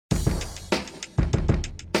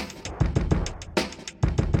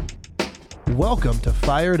Welcome to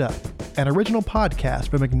Fired Up, an original podcast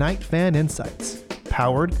from Ignite Fan Insights,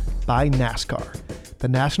 powered by NASCAR, the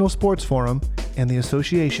National Sports Forum, and the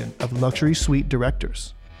Association of Luxury Suite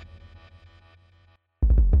Directors.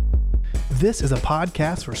 This is a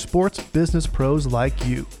podcast for sports business pros like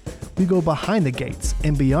you. We go behind the gates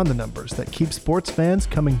and beyond the numbers that keep sports fans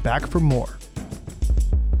coming back for more.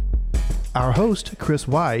 Our host, Chris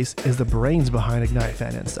Wise, is the brains behind Ignite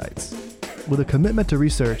Fan Insights. With a commitment to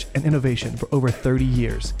research and innovation for over 30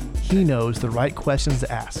 years, he knows the right questions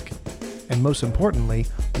to ask, and most importantly,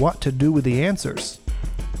 what to do with the answers.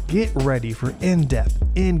 Get ready for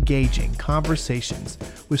in-depth, engaging conversations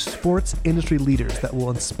with sports industry leaders that will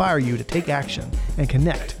inspire you to take action and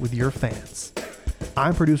connect with your fans.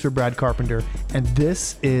 I'm producer Brad Carpenter, and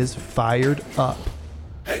this is Fired Up.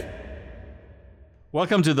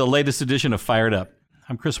 Welcome to the latest edition of Fired Up.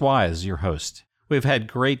 I'm Chris Wise, your host. We've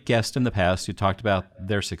had great guests in the past who talked about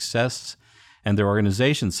their success and their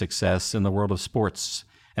organization's success in the world of sports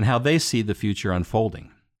and how they see the future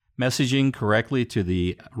unfolding. Messaging correctly to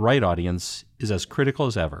the right audience is as critical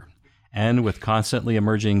as ever. And with constantly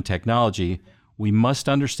emerging technology, we must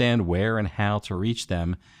understand where and how to reach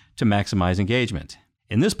them to maximize engagement.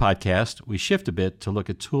 In this podcast, we shift a bit to look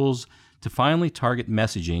at tools to finally target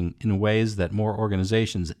messaging in ways that more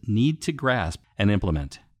organizations need to grasp and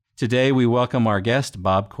implement. Today, we welcome our guest,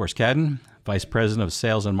 Bob Corscadden, Vice President of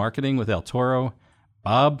Sales and Marketing with Toro.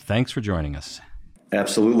 Bob, thanks for joining us.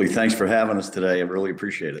 Absolutely. Thanks for having us today. I really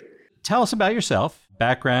appreciate it. Tell us about yourself,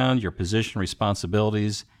 background, your position,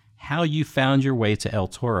 responsibilities, how you found your way to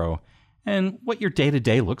Toro, and what your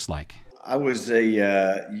day-to-day looks like. I was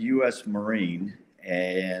a U.S. Marine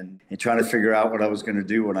and trying to figure out what I was going to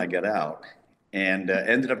do when I got out, and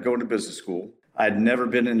ended up going to business school. I'd never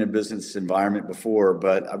been in a business environment before,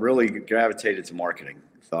 but I really gravitated to marketing.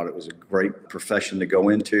 Thought it was a great profession to go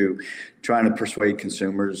into, trying to persuade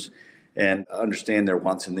consumers and understand their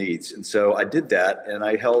wants and needs. And so I did that, and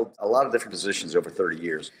I held a lot of different positions over 30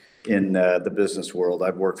 years in the business world.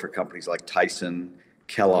 I've worked for companies like Tyson,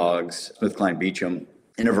 Kellogg's, SmithKline Beecham,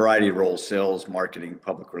 in a variety of roles: sales, marketing,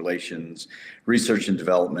 public relations, research and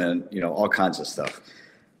development, all kinds of stuff.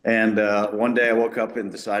 And one day I woke up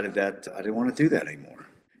and decided that I didn't want to do that anymore.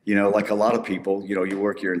 Like a lot of people, you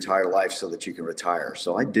work your entire life so that you can retire.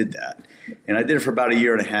 So I did that. And I did it for about a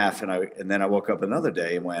year and a half. And then I woke up another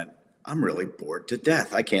day and went, I'm really bored to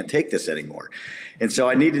death. I can't take this anymore. And so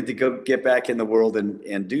I needed to go get back in the world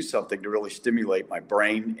and do something to really stimulate my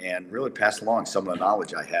brain and really pass along some of the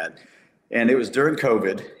knowledge I had. And it was during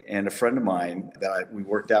COVID, and a friend of mine we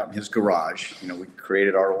worked out in his garage. We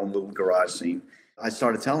created our own little garage scene. I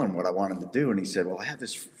started telling him what I wanted to do, and he said, well, I have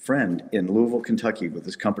this friend in Louisville, Kentucky with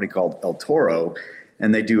this company called Toro,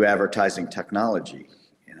 and they do advertising technology.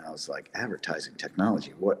 And I was like, advertising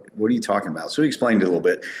technology? What are you talking about? So he explained it a little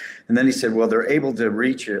bit. And then he said, well, they're able to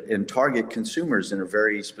reach and target consumers in a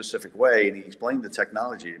very specific way. And he explained the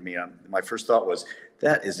technology to me. My first thought was,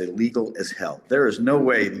 that is illegal as hell. There is no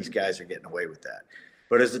way these guys are getting away with that.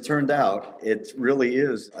 But as it turned out, it really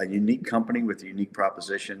is a unique company with a unique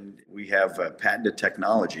proposition. We have patented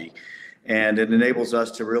technology, and it enables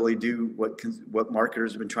us to really do what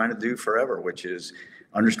marketers have been trying to do forever, which is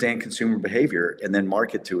understand consumer behavior and then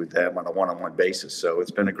market to them on a one-on-one basis. So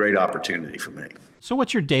it's been a great opportunity for me. So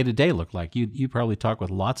what's your day-to-day look like? You probably talk with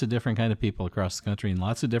lots of different kind of people across the country in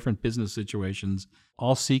lots of different business situations,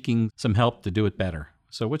 all seeking some help to do it better.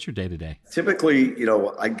 So what's your day-to-day? Typically,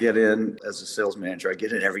 I get in as a sales manager. I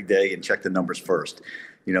get in every day and check the numbers first.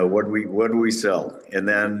 What do we sell? And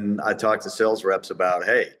then I talk to sales reps about,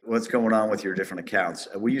 hey, what's going on with your different accounts?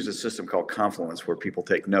 We use a system called Confluence where people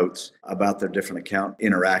take notes about their different account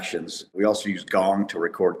interactions. We also use Gong to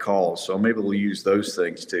record calls. So I'm able to use those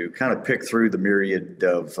things to kind of pick through the myriad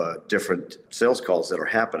of different sales calls that are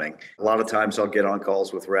happening. A lot of times I'll get on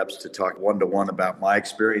calls with reps to talk one-to-one about my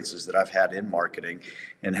experiences that I've had in marketing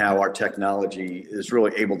and how our technology is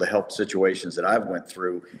really able to help situations that I've went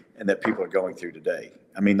through and that people are going through today.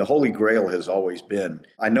 The holy grail has always been,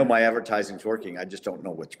 I know my advertising's working, I just don't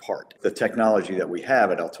know which part. The technology that we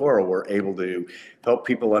have at Toro, we're able to help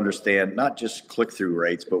people understand not just click-through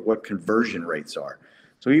rates, but what conversion rates are.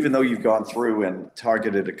 So even though you've gone through and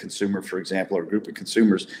targeted a consumer, for example, or a group of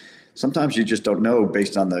consumers, sometimes you just don't know,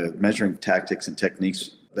 based on the measuring tactics and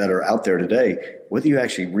techniques that are out there today, whether you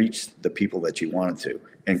actually reached the people that you wanted to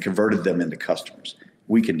and converted them into customers.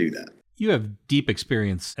 We can do that. You have deep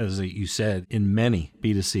experience, as you said, in many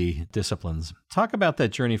B2C disciplines. Talk about that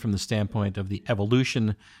journey from the standpoint of the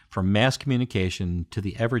evolution from mass communication to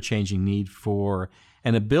the ever-changing need for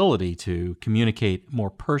an ability to communicate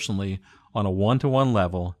more personally on a one-to-one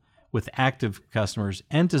level with active customers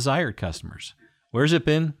and desired customers. Where's it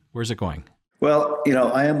been? Where's it going? Well,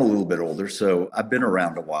 I am a little bit older, so I've been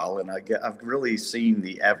around a while, and I've really seen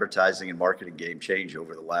the advertising and marketing game change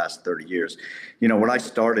over the last 30 years. When I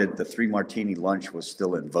started, the 3 martini lunch was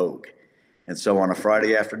still in vogue. And so on a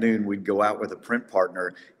Friday afternoon, we'd go out with a print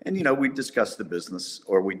partner and, we'd discuss the business,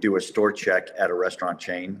 or we'd do a store check at a restaurant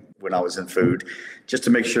chain when I was in food, just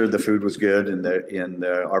to make sure the food was good and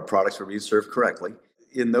our products were being served correctly.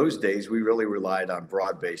 In those days, we really relied on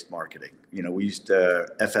broad-based marketing. We used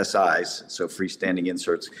FSIs, so freestanding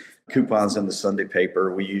inserts, coupons in the Sunday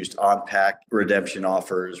paper. We used on-pack redemption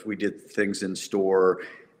offers. We did things in store.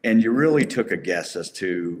 And you really took a guess as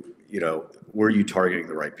to, were you targeting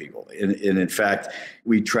the right people? And in fact,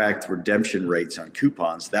 we tracked redemption rates on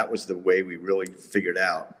coupons. That was the way we really figured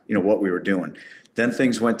out, what we were doing. Then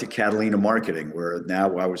things went to Catalina marketing, where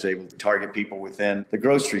now I was able to target people within the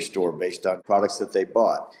grocery store based on products that they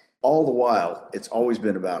bought. All the while, it's always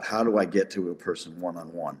been about how do I get to a person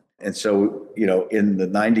one-on-one? And so, in the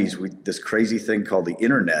 90s, this crazy thing called the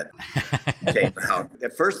internet came out.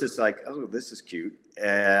 At first, it's like, oh, this is cute.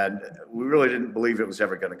 And we really didn't believe it was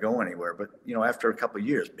ever going to go anywhere. But, after a couple of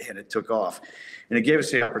years, man, it took off. And it gave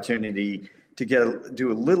us the opportunity to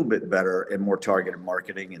do a little bit better and more targeted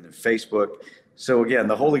marketing and then Facebook. So again,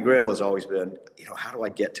 the holy grail has always been, how do I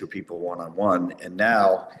get to people one-on-one? And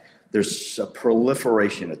now there's a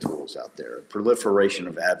proliferation of tools out there, a proliferation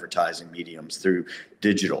of advertising mediums through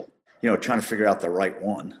digital. Trying to figure out the right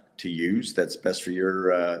one to use that's best for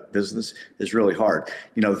your business is really hard.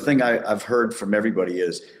 The thing I've heard from everybody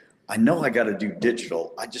is, I know I got to do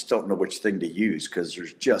digital. I just don't know which thing to use because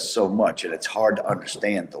there's just so much and it's hard to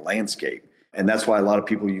understand the landscape. And that's why a lot of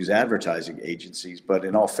people use advertising agencies. But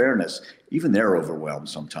in all fairness, even they're overwhelmed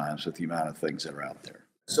sometimes with the amount of things that are out there.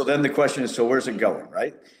 So then the question is, so where's it going,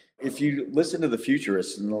 right? If you listen to the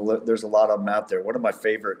futurists, and there's a lot of them out there, one of my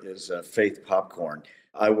favorite is Faith Popcorn.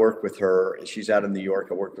 I work with her. She's out in New York.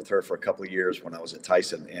 I worked with her for a couple of years when I was at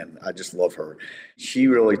Tyson, and I just love her. She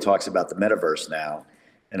really talks about the metaverse now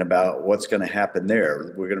and about what's going to happen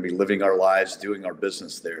there. We're going to be living our lives, doing our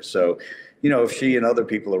business there. So, if she and other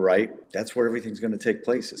people are right, that's where everything's going to take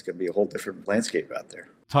place. It's going to be a whole different landscape out there.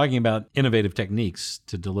 Talking about innovative techniques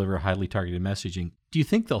to deliver highly targeted messaging, do you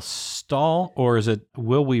think they'll stall, or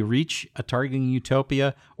will we reach a targeting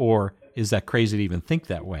utopia, or is that crazy to even think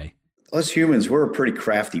that way? Us humans, we're a pretty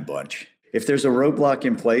crafty bunch. If there's a roadblock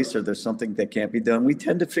in place or there's something that can't be done, we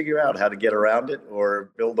tend to figure out how to get around it or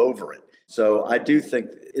build over it. So I do think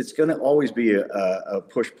it's going to always be a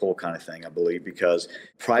push-pull kind of thing, I believe, because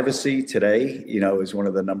privacy today, is one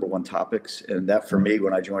of the number one topics. And that for me,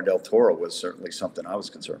 when I joined El Toro, was certainly something I was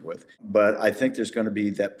concerned with. But I think there's going to be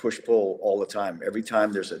that push-pull all the time. Every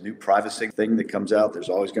time there's a new privacy thing that comes out, there's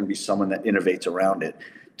always going to be someone that innovates around it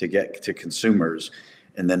to get to consumers.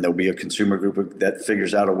 And then there'll be a consumer group that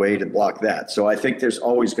figures out a way to block that. So I think there's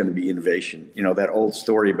always going to be innovation. That old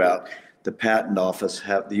story about the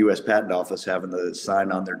U.S. Patent Office having the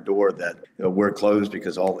sign on their door that we're closed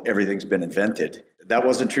because everything's been invented. That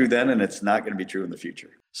wasn't true then, and it's not going to be true in the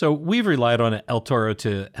future. So we've relied on El Toro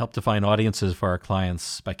to help define audiences for our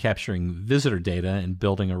clients by capturing visitor data and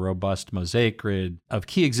building a robust mosaic grid of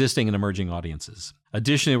key existing and emerging audiences.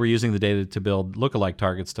 Additionally, we're using the data to build lookalike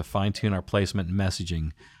targets to fine-tune our placement and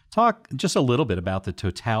messaging. Talk just a little bit about the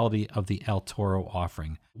totality of the El Toro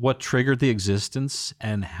offering. What triggered the existence,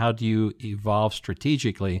 and how do you evolve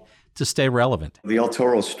strategically to stay relevant? The El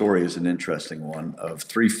Toro story is an interesting one of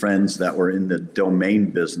 3 friends that were in the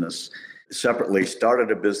domain business. Separately, started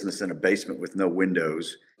a business in a basement with no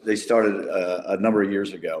windows. They started a number of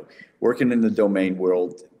years ago, working in the domain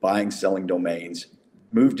world, buying, selling domains,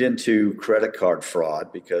 moved into credit card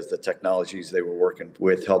fraud because the technologies they were working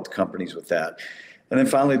with helped companies with that. And then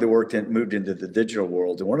finally, they moved into the digital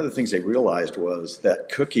world. And one of the things they realized was that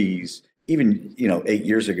cookies, even 8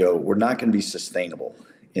 years ago, were not going to be sustainable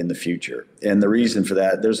in the future. And the reason for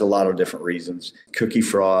that, there's a lot of different reasons. Cookie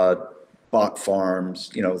fraud, bot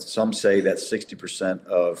farms. Some say that 60%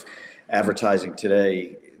 of advertising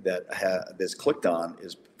today that's clicked on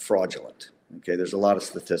is fraudulent. Okay, there's a lot of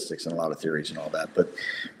statistics and a lot of theories and all that, but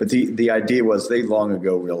the idea was they long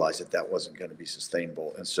ago realized that wasn't going to be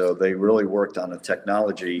sustainable, and so they really worked on a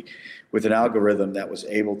technology with an algorithm that was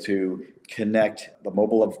able to connect the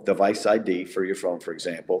mobile device ID for your phone, for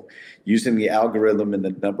example, using the algorithm and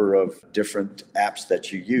the number of different apps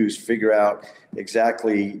that you use, figure out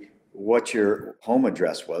exactly what your home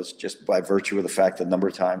address was just by virtue of the fact the number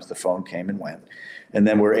of times the phone came and went, and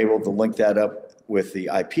then we're able to link that up with the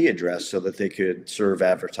IP address so that they could serve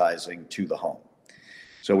advertising to the home.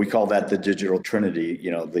 So we call that the digital trinity,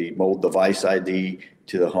 the mobile device ID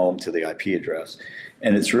to the home to the IP address.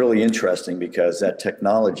 And it's really interesting because that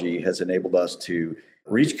technology has enabled us to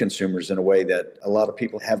reach consumers in a way that a lot of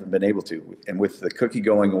people haven't been able to. And with the cookie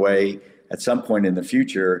going away at some point in the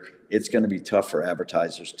future, it's going to be tough for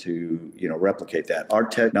advertisers to, replicate that. Our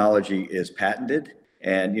technology is patented.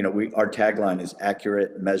 And, our tagline is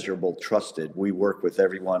accurate, measurable, trusted. We work with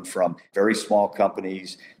everyone from very small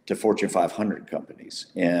companies to Fortune 500 companies.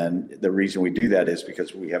 And the reason we do that is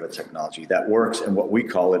because we have a technology that works. And what we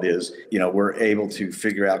call it is, we're able to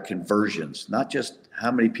figure out conversions, not just how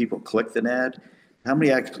many people clicked an ad, how many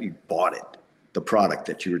actually bought it, the product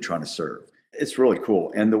that you were trying to serve. It's really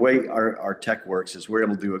cool. And the way our tech works is we're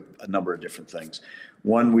able to do a number of different things.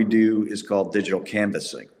 One we do is called digital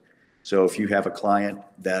canvassing. So if you have a client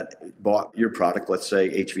that bought your product, let's say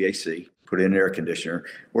HVAC, put in an air conditioner,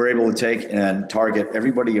 we're able to take and target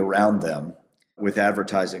everybody around them with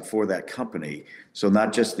advertising for that company. So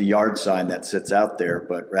not just the yard sign that sits out there,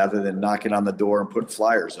 but rather than knocking on the door and putting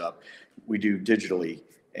flyers up, we do digitally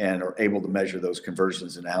and are able to measure those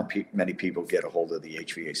conversions and how many people get a hold of the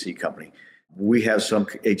HVAC company. We have some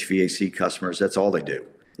HVAC customers, that's all they do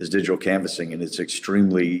is digital canvassing, and it's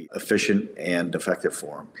extremely efficient and effective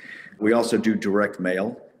for them. We also do direct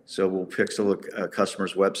mail. So we'll pixel a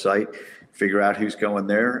customer's website, figure out who's going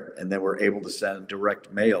there, and then we're able to send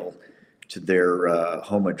direct mail to their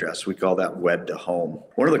home address. We call that web to home.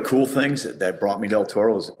 One of the cool things that brought me to El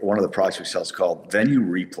Toro is one of the products we sell is called Venue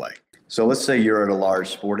Replay. So let's say you're at a large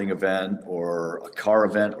sporting event or a car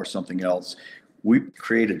event or something else. We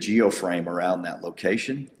create a geoframe around that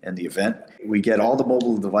location and the event. We get all the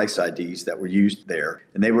mobile device IDs that were used there,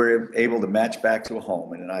 and they were able to match back to a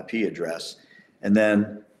home and an IP address, and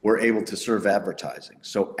then we're able to serve advertising.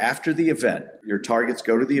 So after the event, your targets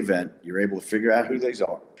go to the event, you're able to figure out who they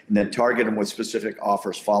are, and then target them with specific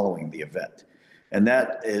offers following the event. And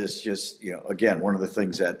that is just, again, one of the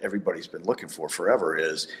things that everybody's been looking for forever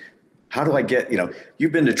is, how do I get,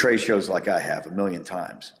 you've been to trade shows like I have a million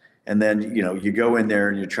times. And then, you go in there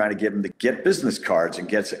and you're trying to get them to get business cards and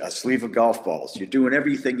get a sleeve of golf balls. You're doing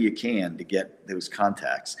everything you can to get those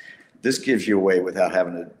contacts. This gives you a way without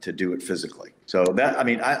having to do it physically. So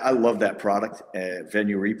I love that product,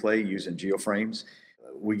 Venue Replay using geoframes.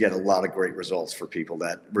 We get a lot of great results for people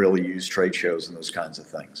that really use trade shows and those kinds of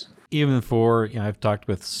things. Even for, I've talked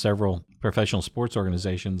with several professional sports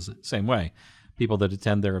organizations, same way. People that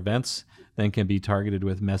attend their events then can be targeted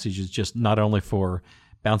with messages just not only for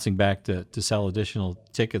bouncing back to sell additional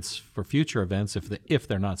tickets for future events if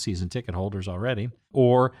they're not season ticket holders already,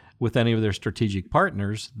 or with any of their strategic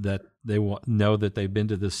partners that they know that they've been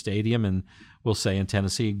to this stadium, and we'll say in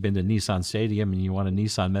Tennessee, been to Nissan Stadium, and you want a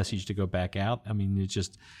Nissan message to go back out. It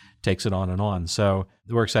just takes it on and on. So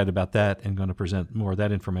we're excited about that and going to present more of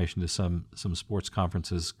that information to some sports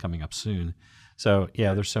conferences coming up soon. So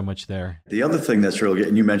yeah, there's so much there. The other thing that's really good,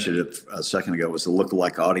 and you mentioned it a second ago, was the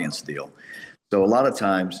lookalike audience deal. So a lot of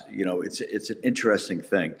times, it's an interesting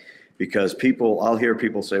thing because I'll hear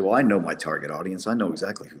people say, well, I know my target audience. I know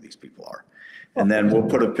exactly who these people are. And then we'll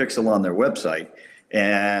put a pixel on their website,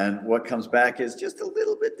 and what comes back is just a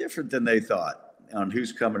little bit different than they thought on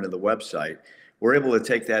who's coming to the website. We're able to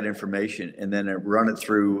take that information and then run it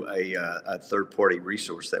through a third-party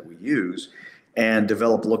resource that we use and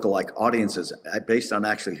develop lookalike audiences based on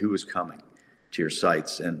actually who is coming to your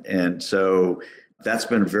sites. And so that's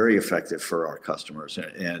been very effective for our customers,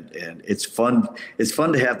 and it's fun. It's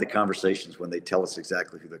fun to have the conversations when they tell us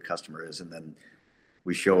exactly who the customer is, and then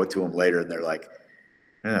we show it to them later, and they're like,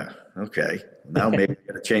 "Yeah, okay, now maybe I'm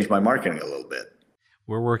going to change my marketing a little bit."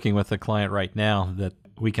 We're working with a client right now that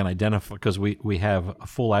we can identify because we have a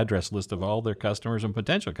full address list of all their customers and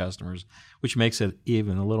potential customers, which makes it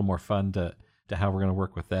even a little more fun to how we're going to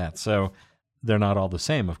work with that. So they're not all the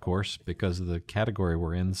same, of course, because of the category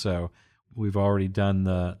we're in. So we've already done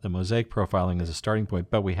the mosaic profiling as a starting point,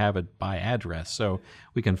 but we have it by address. So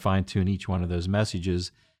we can fine tune each one of those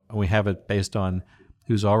messages. And we have it based on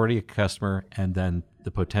who's already a customer and then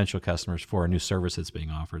the potential customers for a new service that's being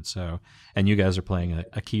offered. So, and you guys are playing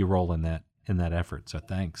a key role in that effort. So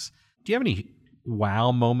thanks. Do you have any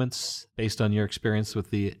wow moments based on your experience with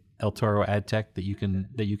the El Toro ad tech that you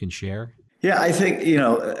can share? Yeah, I think,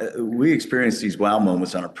 we experience these wow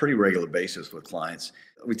moments on a pretty regular basis with clients.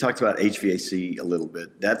 We talked about HVAC a little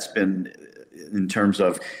bit. That's been, in terms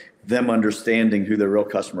of them understanding who their real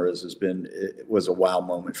customer is, was a wow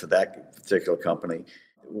moment for that particular company.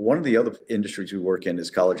 One of the other industries we work in is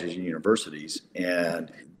colleges and universities,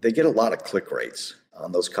 and they get a lot of click rates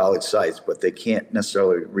on those college sites, but they can't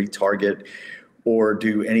necessarily retarget or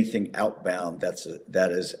do anything outbound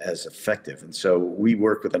that is as effective. And so we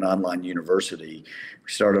work with an online university.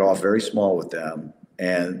 We started off very small with them.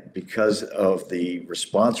 And because of the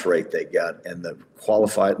response rate they got and the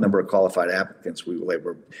number of qualified applicants we were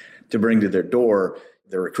able to bring to their door,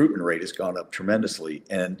 their recruitment rate has gone up tremendously.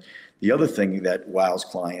 And the other thing that wows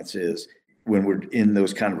clients is when we're in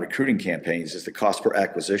those kind of recruiting campaigns is the cost per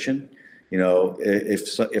acquisition.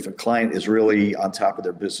 If a client is really on top of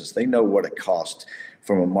their business, they know what it costs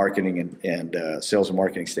from a marketing and sales and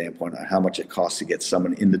marketing standpoint on how much it costs to get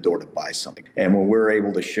someone in the door to buy something. And when we're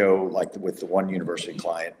able to show, like with the one university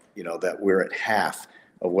client, that we're at half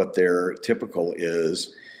of what their typical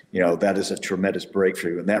is, that is a tremendous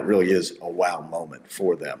breakthrough. And that really is a wow moment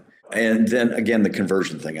for them. And then again, the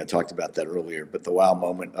conversion thing, I talked about that earlier, but the wow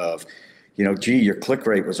moment of, your click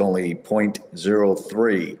rate was only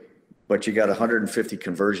 0.03, but you got 150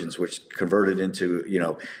 conversions, which converted into,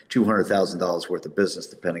 $200,000 worth of business,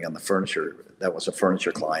 depending on the furniture. That was a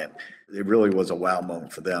furniture client. It really was a wow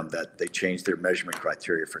moment for them that they changed their measurement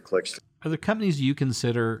criteria for clicks. Are there companies you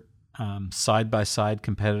consider side-by-side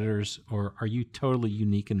competitors, or are you totally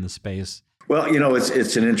unique in the space? Well,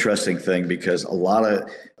 it's an interesting thing because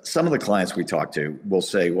some of the clients we talk to will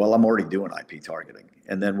say, well, I'm already doing IP targeting.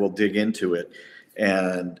 And then we'll dig into it.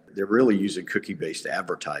 And they're really using cookie-based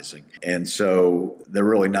advertising. And so they're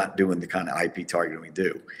really not doing the kind of IP targeting we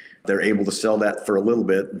do. They're able to sell that for a little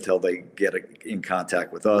bit until they get in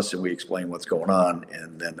contact with us and we explain what's going on,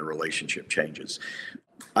 and then the relationship changes.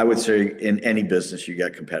 I would say in any business, you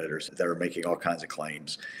got competitors that are making all kinds of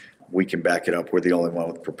claims. We can back it up. We're the only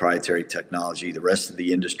one with proprietary technology. The rest of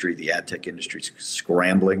the industry, the ad tech industry, is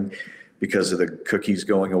scrambling because of the cookies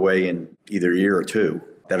going away in either a year or two,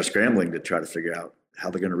 that are scrambling to try to figure out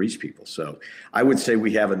how they're going to reach people. So I would say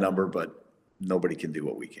we have a number, but nobody can do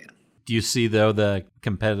what we can. Do you see, though, the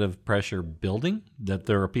competitive pressure building, that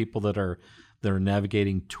there are people that are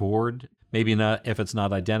navigating toward, maybe not if it's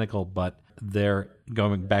not identical, but they're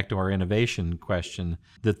going back to our innovation question,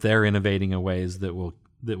 that they're innovating in ways that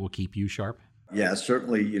will keep you sharp? Yeah,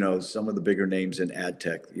 certainly, some of the bigger names in ad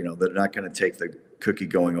tech, they're not going to take the cookie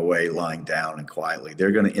going away lying down and quietly.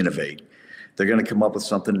 They're going to innovate. They're going to come up with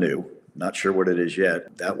something new. Not sure what it is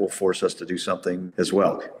yet. That will force us to do something as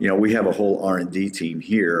well. We have a whole R&D team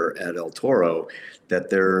here at El Toro that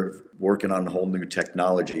they're working on whole new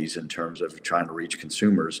technologies in terms of trying to reach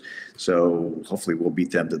consumers. So hopefully we'll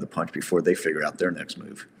beat them to the punch before they figure out their next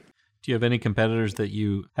move. Do you have any competitors that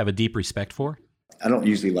you have a deep respect for? I don't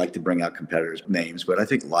usually like to bring out competitors' names, but I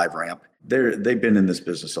think LiveRamp, they've been in this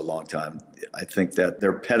business a long time. I think that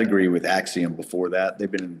their pedigree with Acxiom before that,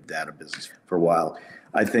 they've been in the data business for a while.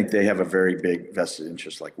 I think they have a very big vested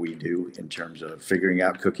interest like we do in terms of figuring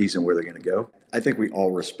out cookies and where they're going to go. I think we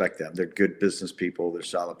all respect them. They're good business people. They're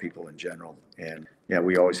solid people in general. And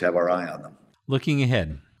we always have our eye on them. Looking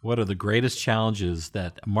ahead, what are the greatest challenges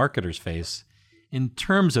that marketers face in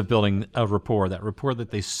terms of building a rapport, that rapport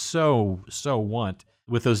that they so want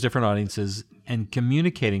with those different audiences and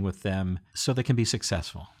communicating with them so they can be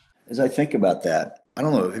successful? As I think about that, I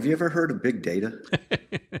don't know, have you ever heard of big data?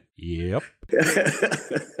 Yep.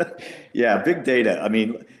 Yeah, big data. I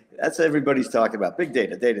mean, that's what everybody's talking about. Big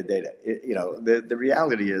data. The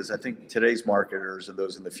reality is, I think today's marketers and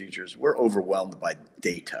those in the futures, we're overwhelmed by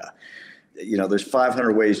data. There's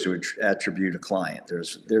 500 ways to attribute a client.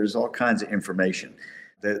 There's all kinds of information.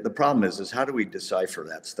 The problem is how do we decipher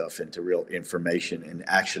that stuff into real information and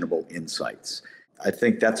actionable insights? I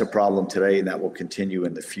think that's a problem today, and that will continue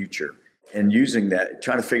in the future. And using that,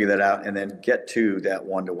 trying to figure that out, and then get to that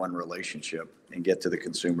one-to-one relationship and get to the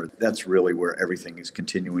consumer. That's really where everything is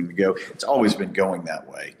continuing to go. It's always been going that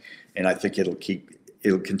way, and I think it'll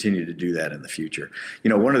continue to do that in the future.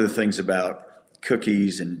 One of the things about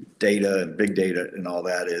cookies and data and big data and all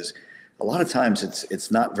that is a lot of times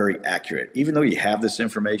it's not very accurate. Even though you have this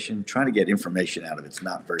information, trying to get information out of it's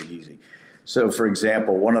not very easy. So for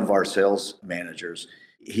example, one of our sales managers,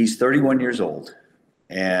 he's 31 years old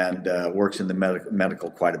and works in the medical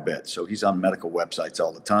quite a bit. So he's on medical websites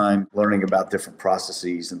all the time, learning about different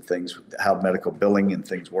processes and things, how medical billing and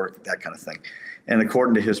things work, that kind of thing. And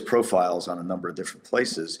according to his profiles on a number of different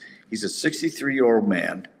places, he's a 63-year-old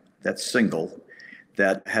man that's single,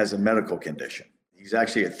 that has a medical condition. He's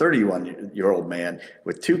actually a 31-year-old man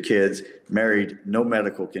with 2 kids, married, no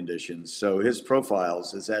medical conditions. So his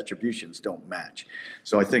profiles, his attributions don't match.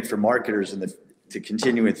 So I think for marketers to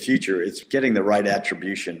continue in the future, it's getting the right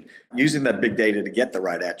attribution, using that big data to get the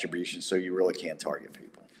right attribution so you really can target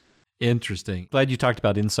people. Interesting. Glad you talked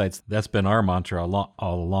about insights. That's been our mantra all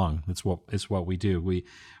along. It's what we do.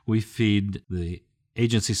 We feed the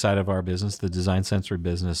agency side of our business, the design sensory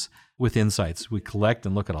business, with insights. We collect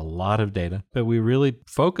and look at a lot of data, but we really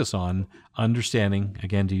focus on understanding,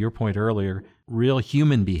 again, to your point earlier, real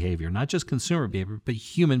human behavior, not just consumer behavior, but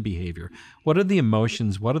human behavior. What are the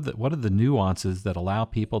emotions? What are the nuances that allow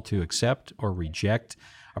people to accept or reject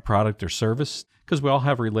a product or service? Because we all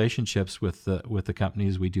have relationships with the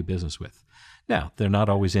companies we do business with. Now, they're not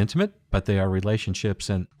always intimate, but they are relationships,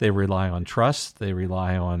 and they rely on trust. They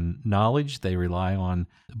rely on knowledge. They rely on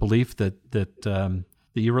belief that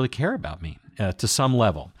you really care about me to some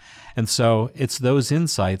level. And so it's those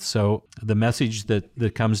insights. So the message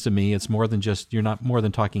that comes to me, it's more than just, you're not more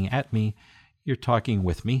than talking at me, you're talking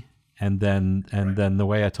with me. And then the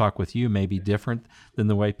way I talk with you may be different than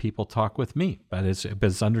the way people talk with me. But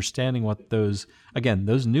it's understanding what those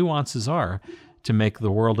nuances are to make the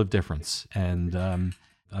world of difference. And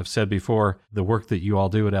I've said before, the work that you all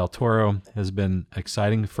do at El Toro has been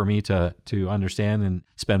exciting for me to understand and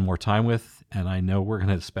spend more time with. And I know we're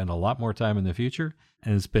going to spend a lot more time in the future.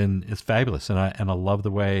 And it's fabulous. And I love the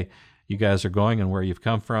way you guys are going and where you've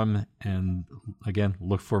come from. And again,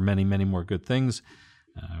 look for many, many more good things.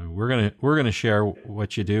 We're gonna share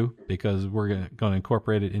what you do, because we're going to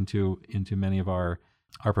incorporate it into many of our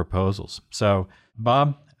proposals. So,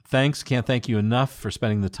 Bob, thanks. Can't thank you enough for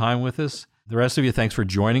spending the time with us. The rest of you, thanks for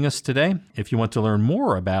joining us today. If you want to learn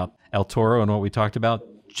more about El Toro and what we talked about,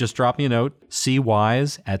 just drop me a note,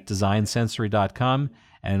 cwise@designsensory.com,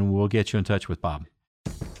 and we'll get you in touch with Bob.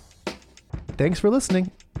 Thanks for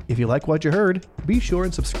listening. If you like what you heard, be sure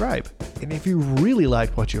and subscribe. And if you really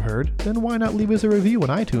liked what you heard, then why not leave us a review on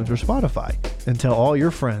iTunes or Spotify and tell all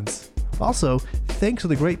your friends. Also, thanks to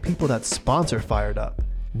the great people that sponsor Fired Up: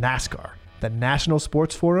 NASCAR, the National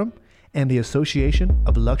Sports Forum, and the Association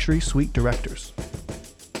of Luxury Suite Directors.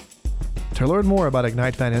 To learn more about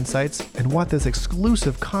Ignite Fan Insights and what this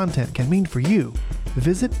exclusive content can mean for you,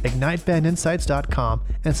 visit ignitefaninsights.com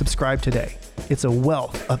and subscribe today. It's a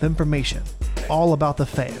wealth of information all about the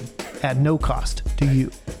fan at no cost to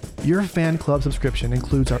you. Your fan club subscription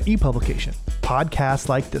includes our e-publication, podcasts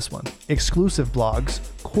like this one, exclusive blogs,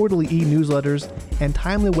 quarterly e-newsletters, and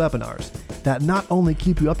timely webinars that not only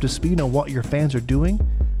keep you up to speed on what your fans are doing,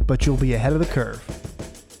 but you'll be ahead of the curve.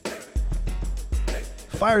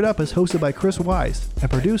 Fired Up is hosted by Chris Wise and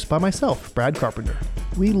produced by myself, Brad Carpenter.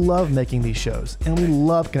 We love making these shows, and we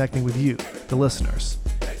love connecting with you, the listeners.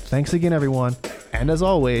 Thanks again, everyone, and as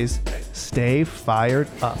always, stay fired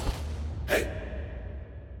up.